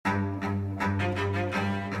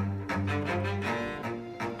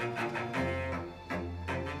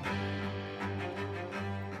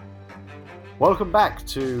Welcome back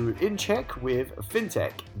to In Check with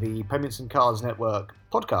FinTech, the Payments and Cards Network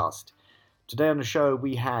podcast. Today on the show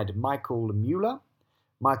we had Michael Mueller.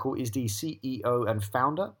 Michael is the CEO and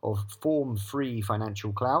founder of Form3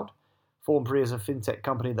 Financial Cloud. Form3 is a FinTech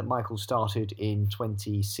company that Michael started in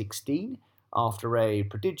 2016 after a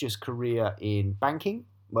prodigious career in banking,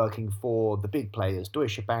 working for the big players,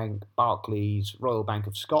 Deutsche Bank, Barclays, Royal Bank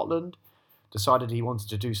of Scotland. Decided he wanted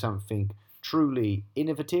to do something truly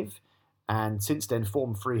innovative. And since then,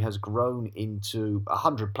 Form3 has grown into a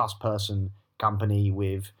 100-plus person company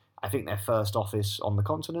with, I think, their first office on the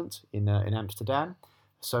continent in Amsterdam.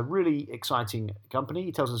 So really exciting company.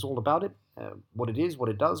 He tells us all about it, what it is, what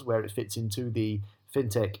it does, where it fits into the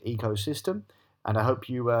fintech ecosystem. And I hope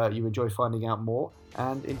you enjoy finding out more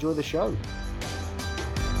and enjoy the show.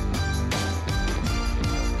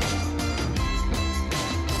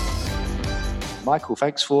 Michael,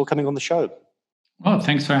 thanks for coming on the show. Oh,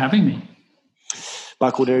 thanks for having me.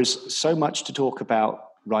 Michael, there's so much to talk about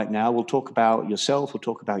right now. We'll talk about yourself. We'll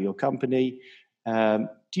talk about your company. Do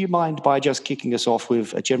you mind by just kicking us off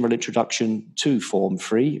with a general introduction to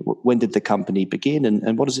Form3? When did the company begin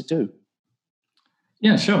and what does it do?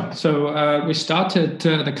 Yeah, sure. So we started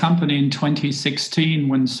the company in 2016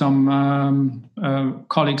 when some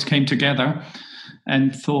colleagues came together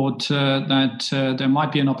and thought that there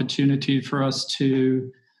might be an opportunity for us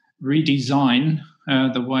to redesign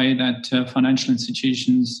the way that financial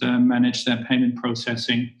institutions manage their payment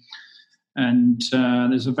processing. And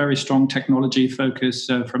there's a very strong technology focus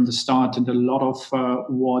from the start, and a lot of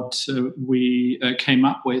what we came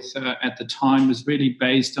up with at the time was really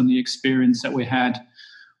based on the experience that we had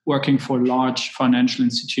working for large financial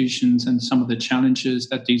institutions and some of the challenges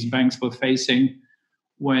that these banks were facing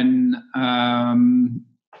when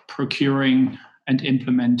procuring and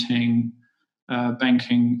implementing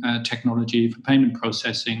banking technology for payment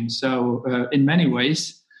processing. So in many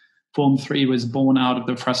ways, Form3 was born out of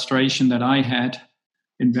the frustration that I had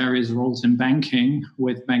in various roles in banking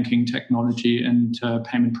with banking technology and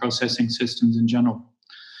payment processing systems in general.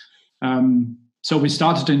 So we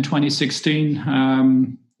started in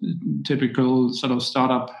 2016, typical sort of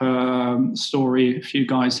startup story, a few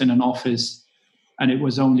guys in an office, and it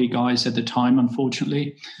was only guys at the time,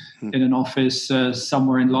 unfortunately, in an office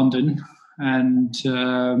somewhere in London. And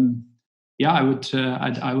I would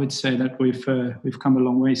say that we've come a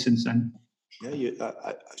long way since then. Yeah,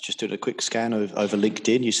 I was just doing a quick scan over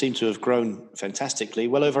LinkedIn. You seem to have grown fantastically.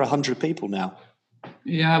 Well over 100 people now.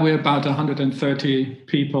 Yeah, we're about 130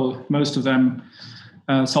 people. Most of them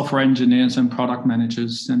software engineers and product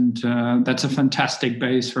managers, and that's a fantastic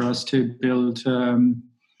base for us to build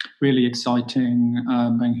really exciting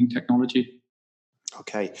banking technology.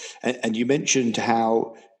 Okay, and you mentioned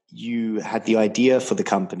how you had the idea for the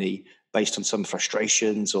company based on some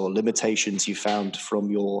frustrations or limitations you found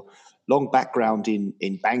from your long background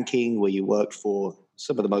in banking, where you worked for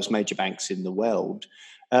some of the most major banks in the world.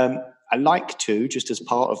 I like to, just as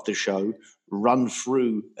part of the show, run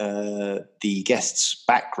through the guest's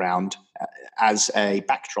background as a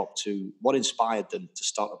backdrop to what inspired them to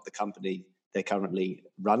start up the company they're currently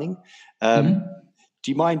running. Do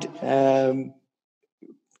you mind...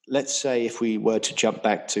 let's say if we were to jump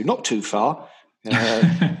back to not too far,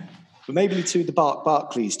 but maybe to the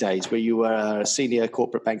Barclays days where you were a senior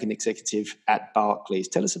corporate banking executive at Barclays.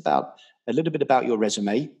 Tell us a little bit about your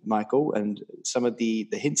resume, Michael, and some of the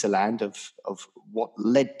hinterland of what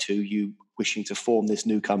led to you wishing to form this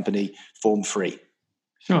new company, Form3.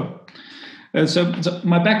 Sure. So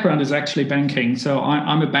my background is actually banking. So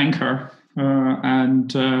I'm a banker.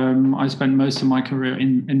 And I spent most of my career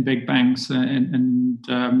in big banks and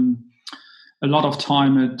a lot of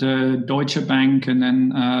time at Deutsche Bank and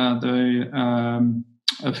then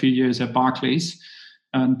a few years at Barclays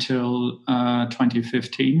until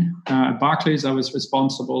 2015. At Barclays, I was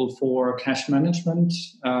responsible for cash management,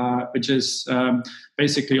 which is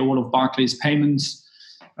basically all of Barclays payments,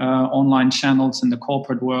 online channels in the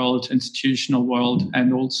corporate world, institutional world,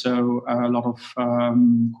 and also a lot of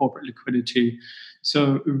corporate liquidity.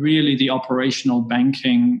 So really the operational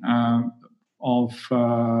banking of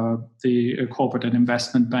the corporate and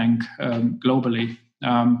investment bank globally.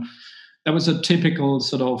 That was a typical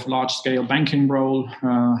sort of large-scale banking role,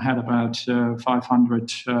 had about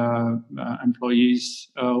 500 employees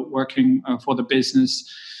working for the business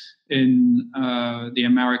in the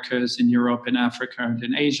Americas, in Europe, in Africa, and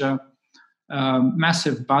in Asia.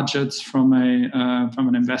 Massive budgets from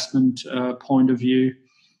an investment point of view.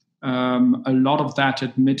 A lot of that,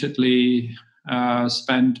 admittedly,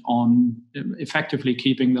 spent on effectively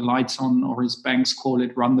keeping the lights on, or as banks call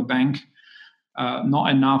it, run the bank. not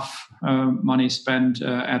enough money spent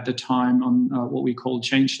at the time on what we call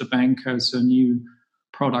change the bank, so new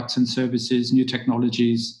products and services, new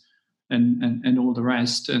technologies, and all the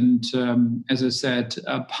rest. And as I said,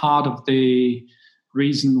 part of the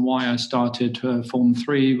reason why I started Form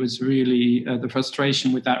 3 was really the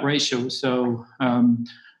frustration with that ratio. So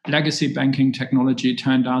legacy banking technology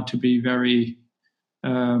turned out to be very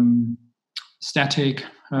static,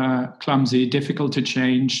 clumsy, difficult to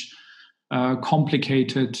change,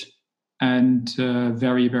 complicated, and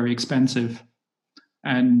very, very expensive.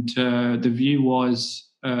 And the view was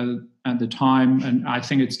at the time, and I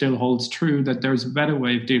think it still holds true, that there's a better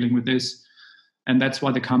way of dealing with this. And that's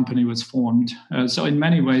why the company was formed. So in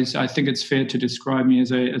many ways, I think it's fair to describe me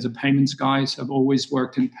as a payments guy. So I've always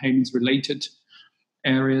worked in payments-related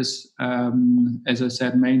areas, as I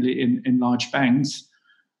said, mainly in large banks.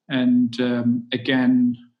 And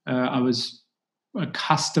again, I was a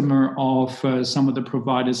customer of some of the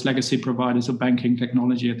providers, legacy providers of banking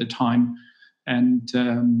technology at the time. And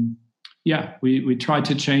we tried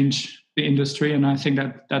to change the industry, and I think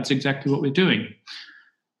that's exactly what we're doing.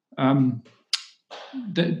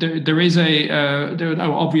 There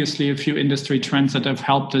are obviously a few industry trends that have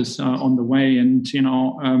helped us on the way, and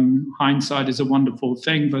hindsight is a wonderful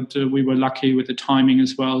thing, but we were lucky with the timing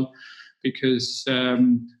as well, because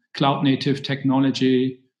cloud native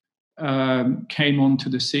technology came onto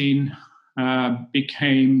the scene,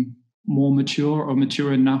 became more mature or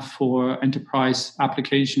mature enough for enterprise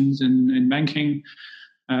applications in banking,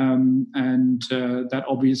 and that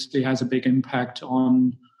obviously has a big impact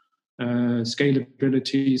on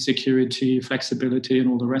scalability, security, flexibility, and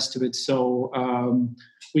all the rest of it. So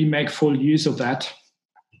we make full use of that.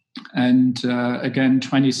 And again,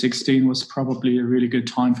 2016 was probably a really good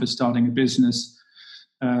time for starting a business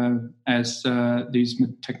as these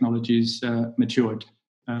technologies matured.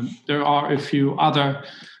 There are a few other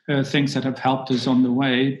things that have helped us on the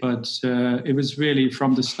way, but it was really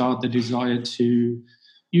from the start the desire to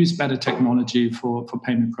use better technology for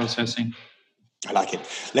payment processing. I like it.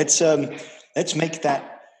 Let's make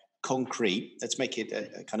that concrete. Let's make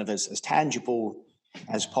it kind of as tangible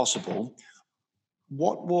as possible.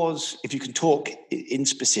 What was, if you can talk in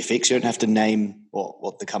specifics, you don't have to name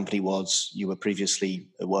what the company was you were previously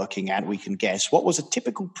working at, we can guess. What was a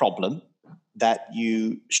typical problem that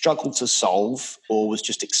you struggled to solve or was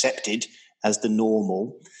just accepted as the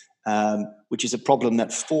normal, which is a problem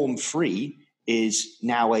that Form 3 is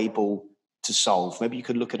now able to solve? Maybe you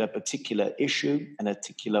could look at a particular issue and a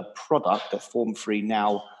particular product that Form 3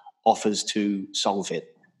 now offers to solve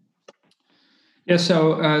it. Yeah,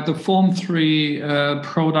 so the Form 3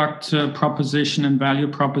 product proposition and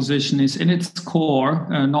value proposition is in its core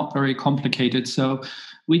not very complicated. So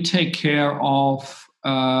we take care of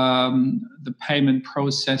the payment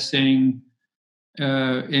processing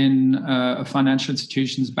in a financial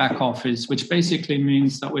institution's back office, which basically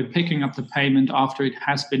means that we're picking up the payment after it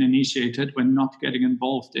has been initiated. We're not getting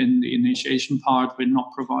involved in the initiation part. We're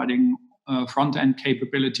not providing front-end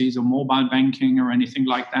capabilities or mobile banking or anything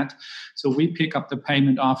like that. So we pick up the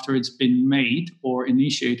payment after it's been made or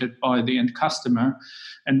initiated by the end customer,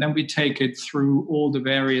 and then we take it through all the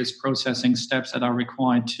various processing steps that are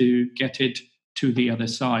required to get it to the other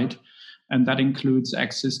side. And that includes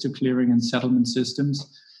access to clearing and settlement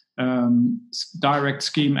systems, direct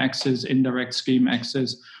scheme access, indirect scheme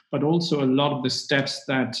access, but also a lot of the steps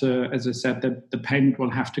that, as I said, that the payment will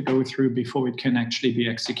have to go through before it can actually be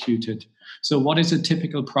executed. So what is a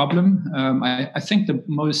typical problem? I think the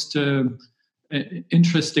most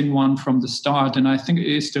interesting one from the start, and I think it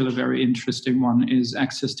is still a very interesting one, is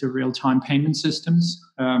access to real-time payment systems.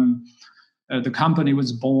 The company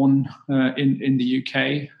was born in the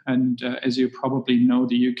UK, and as you probably know,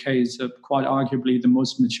 the UK is quite arguably the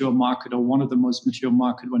most mature market, or one of the most mature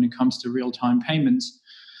market when it comes to real-time payments.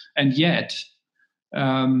 And yet,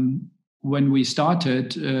 when we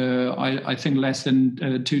started, I think less than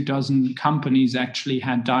 24 companies actually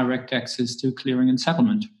had direct access to clearing and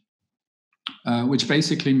settlement, which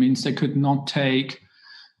basically means they could not take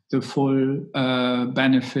the full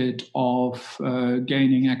benefit of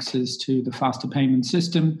gaining access to the faster payment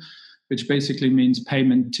system, which basically means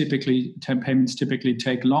payments typically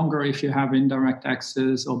take longer if you have indirect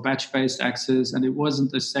access or batch-based access, and it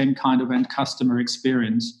wasn't the same kind of end customer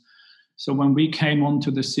experience. So when we came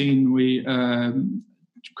onto the scene, we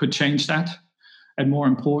could change that, and more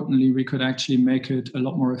importantly, we could actually make it a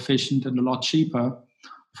lot more efficient and a lot cheaper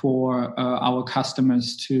for our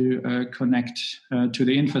customers to connect to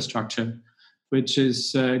the infrastructure, which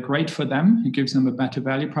is great for them. It gives them a better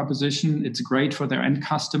value proposition. It's great for their end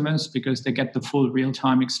customers because they get the full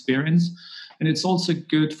real-time experience. And it's also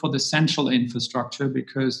good for the central infrastructure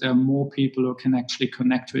because there are more people who can actually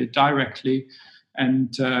connect to it directly.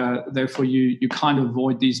 And therefore, you kind of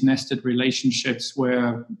avoid these nested relationships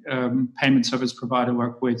where payment service provider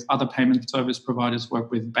work with other payment service providers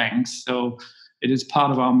work with banks. So it is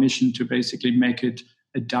part of our mission to basically make it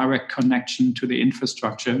a direct connection to the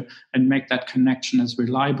infrastructure and make that connection as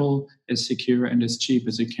reliable, as secure, and as cheap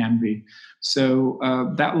as it can be. So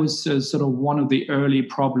that was sort of one of the early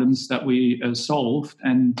problems that we solved.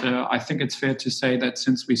 And I think it's fair to say that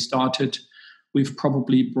since we started, we've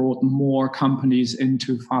probably brought more companies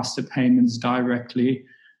into faster payments directly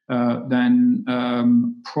than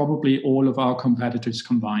probably all of our competitors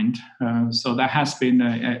combined. So that has been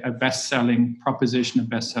a best-selling proposition, a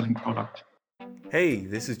best-selling product. Hey,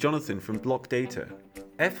 this is Jonathan from BlockData.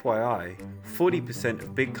 FYI, 40%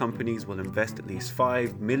 of big companies will invest at least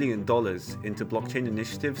 $5 million into blockchain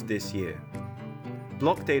initiatives this year.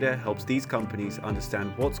 BlockData helps these companies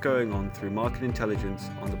understand what's going on through market intelligence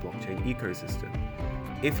on the blockchain ecosystem.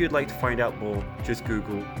 If you'd like to find out more, just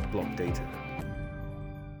Google BlockData.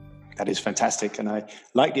 That is fantastic. And I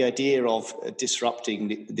like the idea of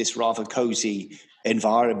disrupting this rather cozy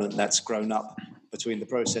environment that's grown up between the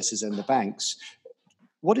processors and the banks.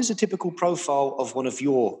 What is a typical profile of one of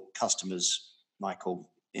your customers, Michael?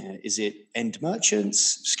 Is it end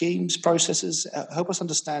merchants, schemes, processors? Help us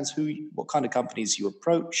understand what kind of companies you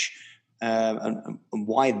approach and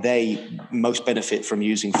why they most benefit from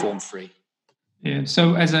using Form-Free. Yeah,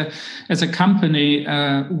 so as a company,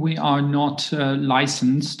 we are not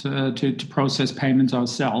licensed to process payments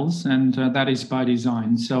ourselves, and that is by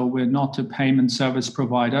design. So we're not a payment service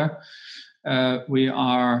provider. We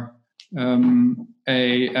are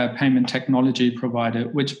a payment technology provider,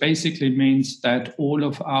 which basically means that all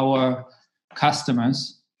of our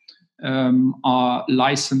customers are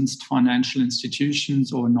licensed financial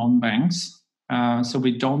institutions or non-banks. So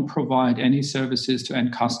we don't provide any services to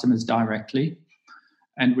end customers directly.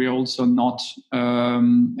 And we're also not,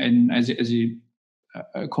 as you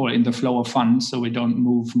call it, in the flow of funds, so we don't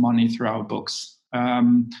move money through our books.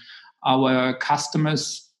 Our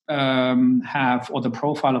customers the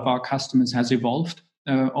profile of our customers has evolved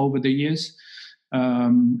over the years.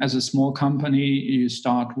 As a small company, you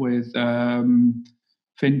start with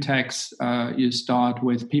fintechs, you start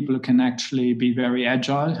with people who can actually be very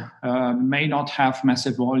agile, may not have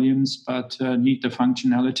massive volumes, but need the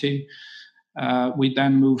functionality. We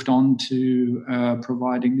then moved on to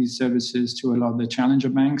providing these services to a lot of the challenger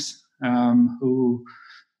banks who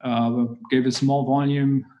gave us more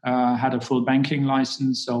volume, had a full banking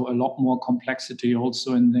license, so a lot more complexity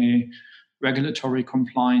also in the regulatory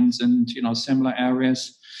compliance and similar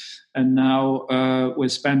areas. And now we're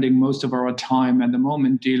spending most of our time at the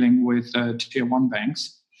moment dealing with tier one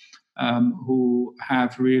banks who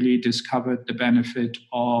have really discovered the benefit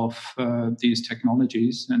of these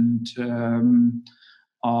technologies and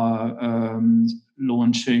are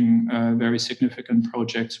launching very significant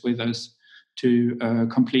projects with us to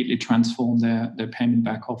completely transform their payment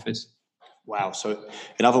back office. Wow. So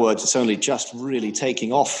in other words, it's only just really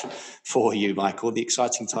taking off for you, Michael. The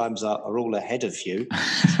exciting times are all ahead of you,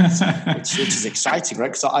 which is exciting,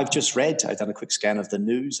 right? Because I've done a quick scan of the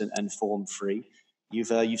news and Form-Free.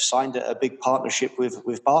 You've signed a big partnership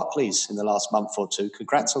with Barclays in the last month or two.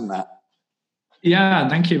 Congrats on that. Yeah,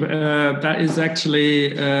 thank you. That is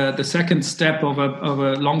actually the second step of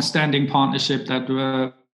a long-standing partnership that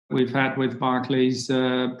we've had with Barclays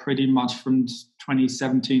pretty much from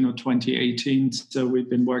 2017 or 2018. So we've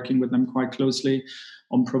been working with them quite closely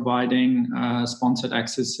on providing sponsored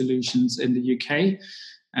access solutions in the UK.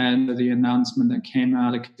 And the announcement that came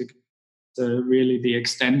out, really the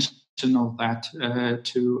extension of that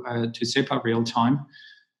to SEPA real time,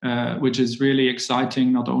 which is really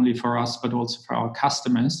exciting, not only for us, but also for our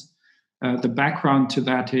customers. The background to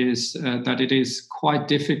that is that it is quite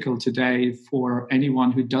difficult today for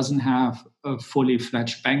anyone who doesn't have a fully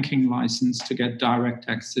fledged banking license to get direct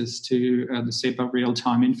access to the SEPA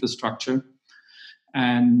real-time infrastructure.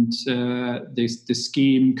 And the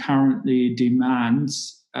scheme currently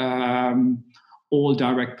demands all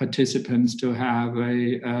direct participants to have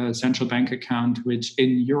a central bank account, which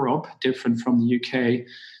in Europe, different from the UK,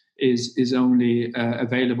 is only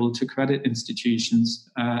available to credit institutions.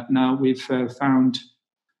 Now we've found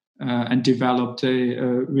and developed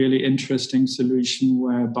a really interesting solution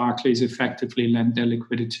where Barclays effectively lend their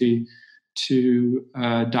liquidity to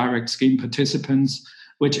direct scheme participants,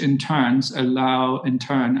 which in turn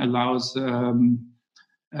allows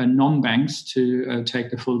non-banks to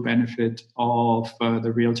take the full benefit of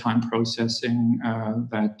the real-time processing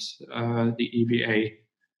that the EBA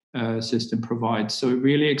system provides. So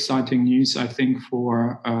really exciting news, I think,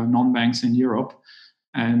 for non-banks in Europe.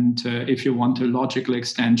 And if you want a logical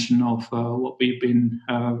extension of what we've been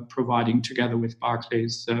providing together with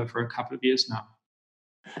Barclays for a couple of years now.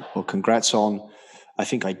 Well, congrats on, I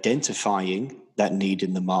think, identifying that need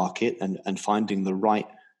in the market and finding the right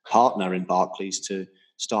partner in Barclays to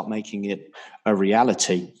start making it a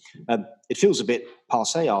reality. It feels a bit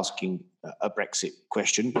passé asking a Brexit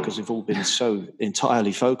question because we've all been so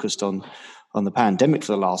entirely focused on the pandemic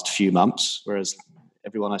for the last few months, whereas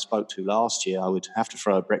everyone I spoke to last year, I would have to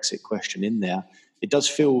throw a Brexit question in there. It does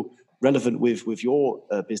feel relevant with your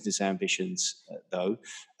business ambitions, though.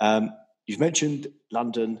 You've mentioned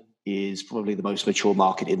London is probably the most mature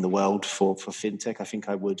market in the world for fintech. I think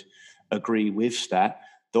I would agree with that,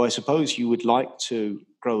 though I suppose you would like to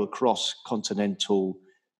grow across continental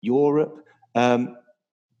Europe. Have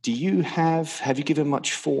you given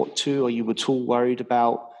much thought to, are you at all worried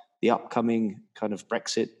about the upcoming kind of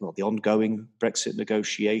Brexit, or the ongoing Brexit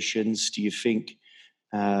negotiations? Do you think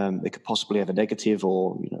they could possibly have a negative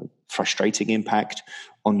or frustrating impact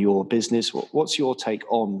on your business? What's your take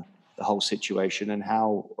on the whole situation, and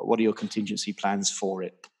what are your contingency plans for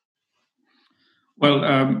it? Well,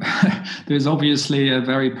 there's obviously a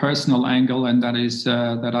very personal angle, and that is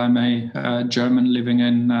that I'm a German living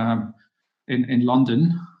in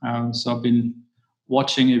London. So I've been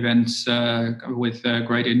watching events with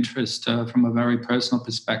great interest from a very personal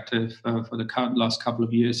perspective for the last couple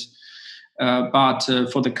of years. But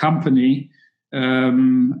for the company,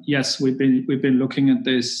 yes, we've been looking at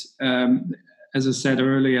this. As I said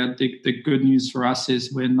earlier, the good news for us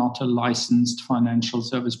is we're not a licensed financial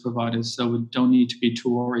service provider, so we don't need to be too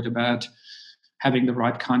worried about having the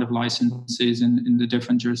right kind of licenses in the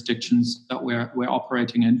different jurisdictions that we're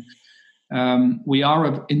operating in. We are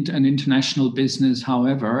an international business,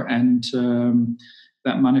 however, and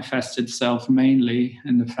that manifests itself mainly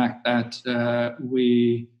in the fact that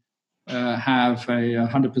we have a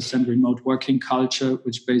 100% remote working culture,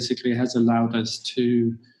 which basically has allowed us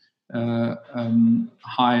to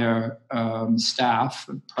hire staff,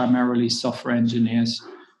 primarily software engineers,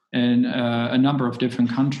 in a number of different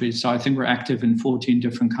countries. So I think we're active in 14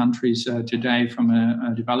 different countries today from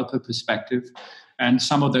a developer perspective, and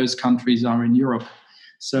some of those countries are in Europe.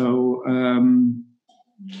 So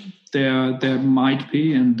there might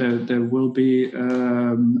be and there will be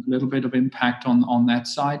a little bit of impact on that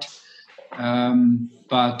side,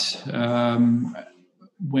 but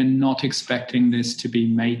we're not expecting this to be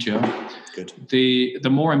major. Good. The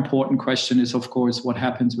more important question is, of course, what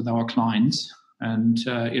happens with our clients, and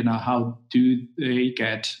how do they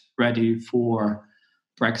get ready for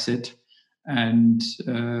Brexit, and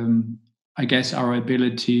I guess our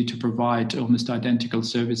ability to provide almost identical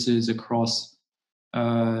services across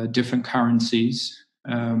different currencies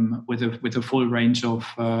with a full range of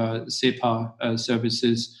SEPA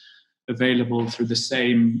services available through the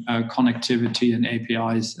same connectivity and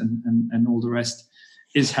APIs and all the rest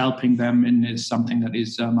is helping them, and is something that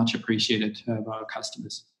is much appreciated by our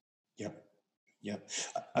customers. Yeah.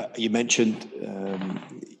 You mentioned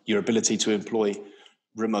your ability to employ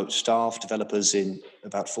remote staff, developers in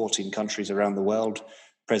about 14 countries around the world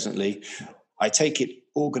presently. I take it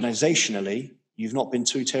organizationally, you've not been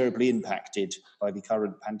too terribly impacted by the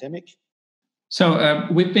current pandemic? So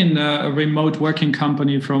we've been a remote working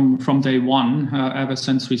company from day one, ever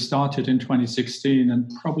since we started in 2016,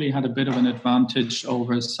 and probably had a bit of an advantage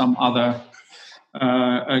over some other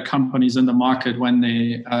companies in the market when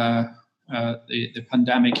the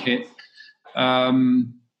pandemic hit.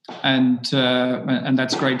 And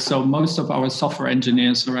that's great. So most of our software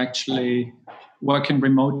engineers are actually working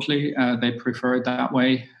remotely. They prefer it that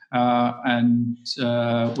way. And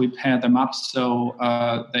we pair them up so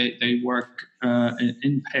they work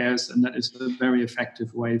in pairs, and that is a very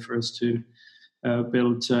effective way for us to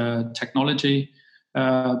build technology.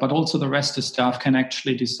 But also the rest of staff can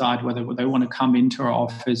actually decide whether they want to come into our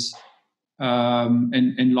office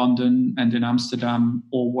in London and in Amsterdam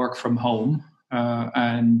or work from home.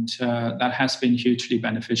 And that has been hugely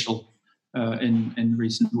beneficial in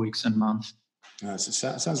recent weeks and months. So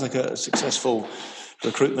it sounds like a successful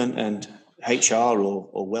recruitment and HR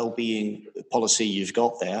or well-being policy you've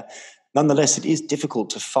got there. Nonetheless, it is difficult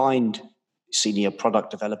to find senior product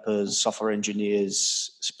developers, software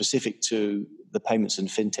engineers specific to the payments and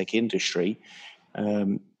fintech industry.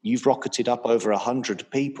 You've rocketed up over 100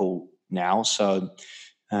 people now, so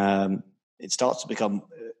it starts to become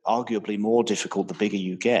arguably more difficult the bigger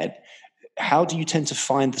you get. How do you tend to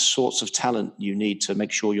find the sorts of talent you need to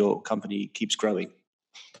make sure your company keeps growing?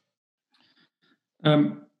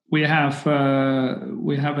 We have a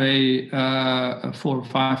 4 or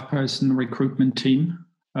 5 person recruitment team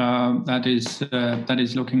that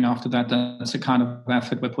is looking after that. That's the kind of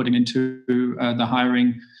effort we're putting into the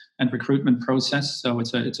hiring and recruitment process. So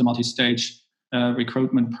it's a multi-stage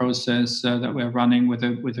recruitment process that we're running with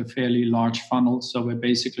a fairly large funnel. So we're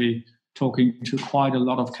basically talking to quite a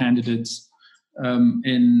lot of candidates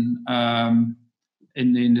in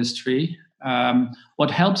the industry. What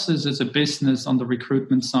helps us as a business on the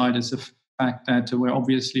recruitment side is the fact that we're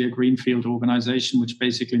obviously a greenfield organization, which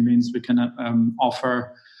basically means we can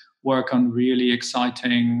offer work on really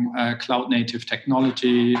exciting cloud-native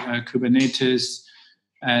technology, Kubernetes,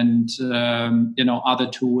 and other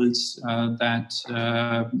tools that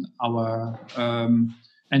our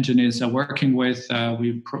engineers are working with.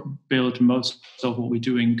 We build most of what we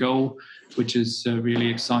do in Go, which is really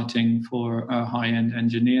exciting for high-end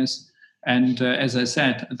engineers. And as I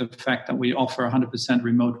said, the fact that we offer 100%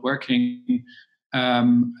 remote working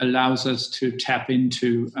allows us to tap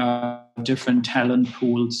into different talent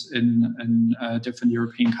pools in different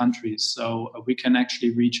European countries. So we can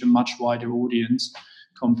actually reach a much wider audience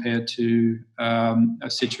compared to a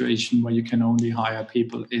situation where you can only hire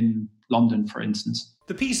people in London, for instance.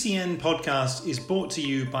 The PCN podcast is brought to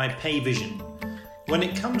you by Payvision. When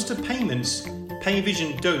it comes to payments,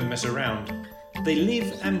 Payvision don't mess around. They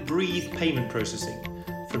live and breathe payment processing,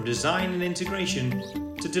 from design and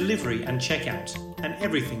integration to delivery and checkout, and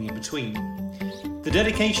everything in between. The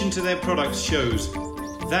dedication to their products shows.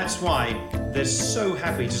 That's why they're so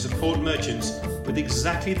happy to support merchants with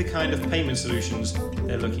exactly the kind of payment solutions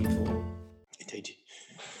they're looking for. Indeed.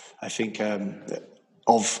 I think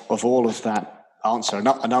of all of that answer,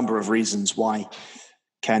 a number of reasons why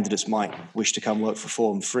candidates might wish to come work for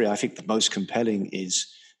Form Free. I think the most compelling is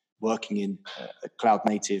working in a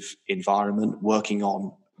cloud-native environment, working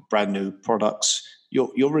on brand new products.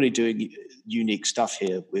 You're really doing unique stuff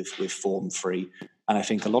here with Form Free. And I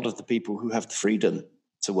think a lot of the people who have the freedom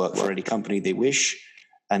to work for any company they wish,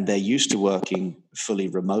 and they're used to working fully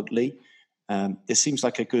remotely, this seems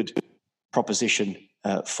like a good proposition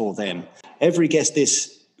for them. Every guest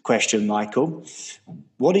this question, Michael.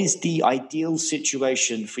 What is the ideal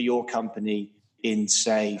situation for your company in,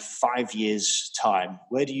 say, 5 years' time?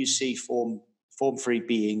 Where do you see Form Free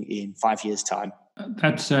being in 5 years' time?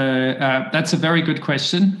 That's a very good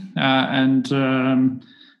question. And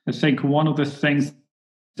I think one of the things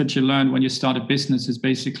that you learn when you start a business is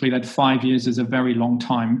basically that 5 years is a very long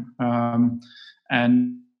time.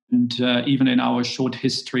 And even in our short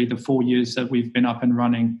history, the 4 years that we've been up and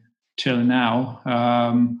running till now,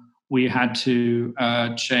 we had to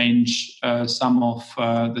change some of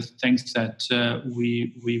the things that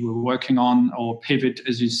we were working on, or pivot,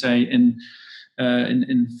 as you say, in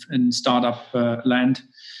startup land.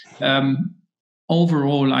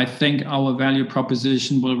 Overall, I think our value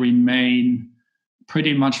proposition will remain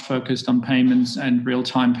pretty much focused on payments and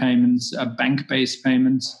real-time payments, bank-based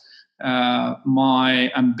payments. My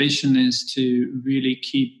ambition is to really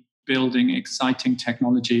keep building exciting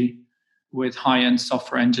technology with high-end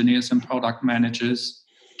software engineers and product managers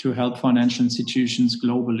to help financial institutions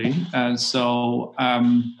globally. So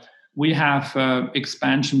we have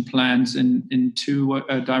expansion plans in two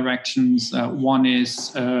directions. One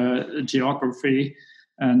is geography,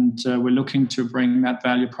 and we're looking to bring that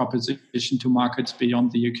value proposition to markets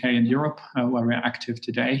beyond the UK and Europe, where we're active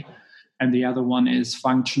today. And the other one is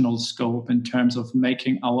functional scope in terms of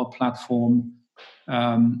making our platform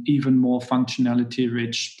even more functionality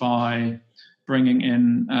rich by bringing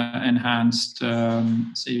in enhanced,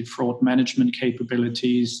 say, fraud management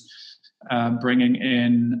capabilities, bringing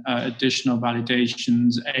in additional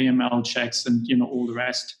validations, AML checks, and all the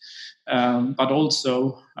rest. But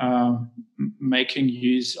also making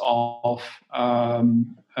use of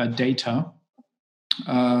data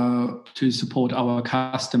to support our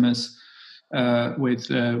customers with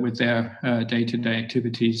their day-to-day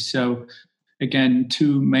activities. So again,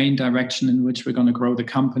 two main directions in which we're going to grow the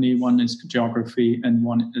company. One is geography, and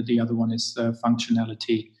the other one is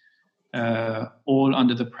functionality. All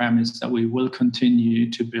under the premise that we will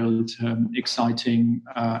continue to build exciting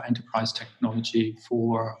enterprise technology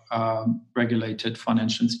for regulated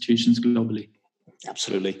financial institutions globally.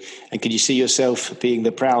 Absolutely. And can you see yourself being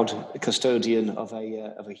the proud custodian of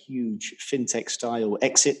a huge fintech-style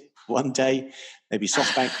exit one day? Maybe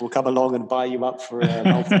SoftBank will come along and buy you up for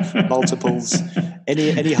multiples.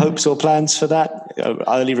 Any hopes or plans for that?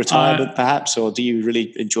 Early retirement, perhaps, or do you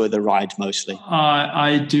really enjoy the ride mostly?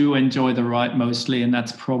 I do enjoy the ride mostly, and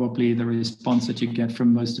that's probably the response that you get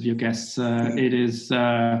from most of your guests. It is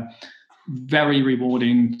very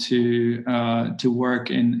rewarding to work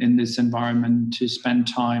in this environment, to spend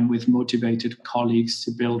time with motivated colleagues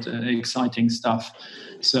to build exciting stuff.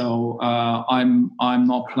 So I'm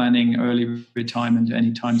not planning early retirement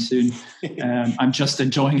anytime soon. I'm just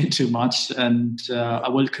enjoying it too much, and I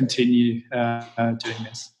will continue doing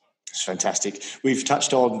this. It's fantastic. We've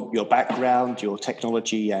touched on your background, your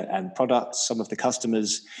technology and products, some of the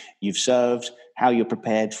customers you've served, how you're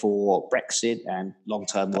prepared for Brexit and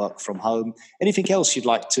long-term work from home. Anything else you'd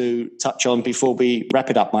like to touch on before we wrap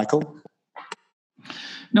it up, Michael?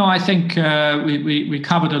 No, I think we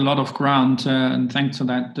covered a lot of ground, and thanks for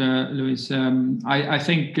that, Luis. I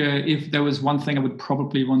think if there was one thing I would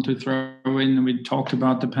probably want to throw in, and we talked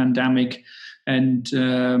about the pandemic and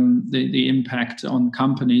the impact on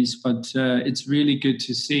companies, but it's really good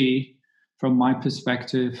to see, from my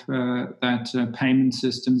perspective, that payment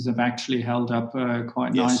systems have actually held up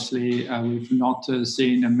quite nicely. We've not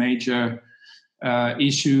seen a major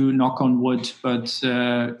issue, knock on wood, but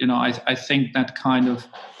I think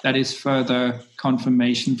that is further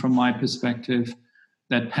confirmation from my perspective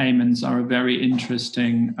that payments are a very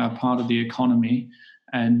interesting part of the economy,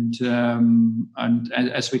 and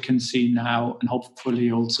as we can see now, and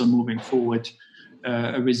hopefully also moving forward,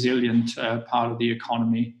 a resilient part of the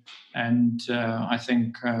economy. And I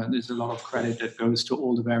think there's a lot of credit that goes to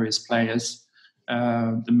all the various players.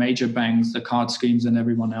 The major banks, the card schemes, and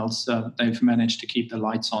everyone else, they've managed to keep the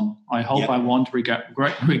lights on. I hope I won't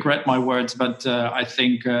regret my words, but I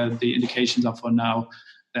think the indications are for now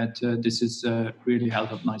that this is really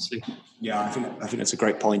held up nicely. Yeah, I think that's a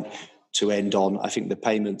great point to end on. I think the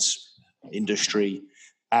payments industry,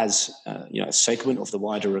 as a segment of the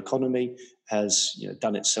wider economy, has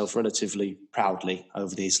done itself relatively proudly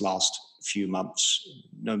over these last few months.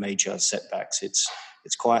 No major setbacks. It's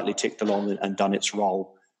quietly ticked along and done its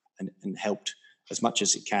role and helped as much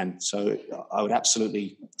as it can. So I would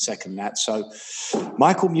absolutely second that. So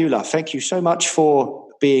Michael Müller, thank you so much for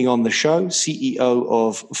being on the show, CEO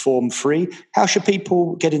of Form3. How should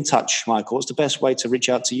people get in touch, Michael? What's the best way to reach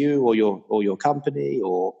out to you or your company?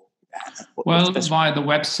 Or via the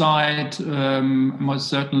website, most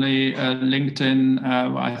certainly LinkedIn.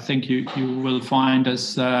 I think you will find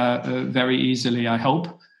us very easily, I hope.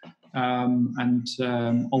 And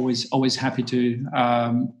always happy to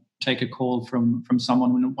take a call from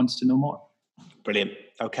someone who wants to know more. Brilliant.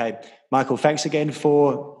 Okay. Michael, thanks again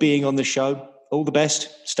for being on the show. All the best.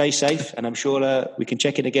 Stay safe. And I'm sure we can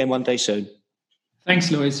check in again one day soon. Thanks,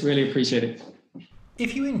 Luis. Really appreciate it.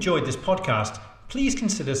 If you enjoyed this podcast, please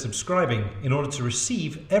consider subscribing in order to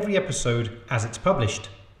receive every episode as it's published.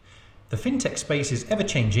 The fintech space is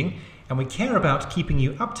ever-changing, and we care about keeping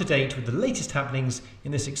you up to date with the latest happenings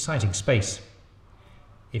in this exciting space.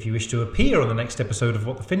 If you wish to appear on the next episode of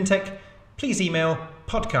What the Fintech, please email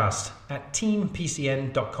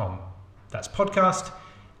podcast@teampcn.com. That's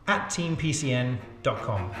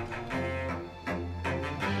podcast@teampcn.com.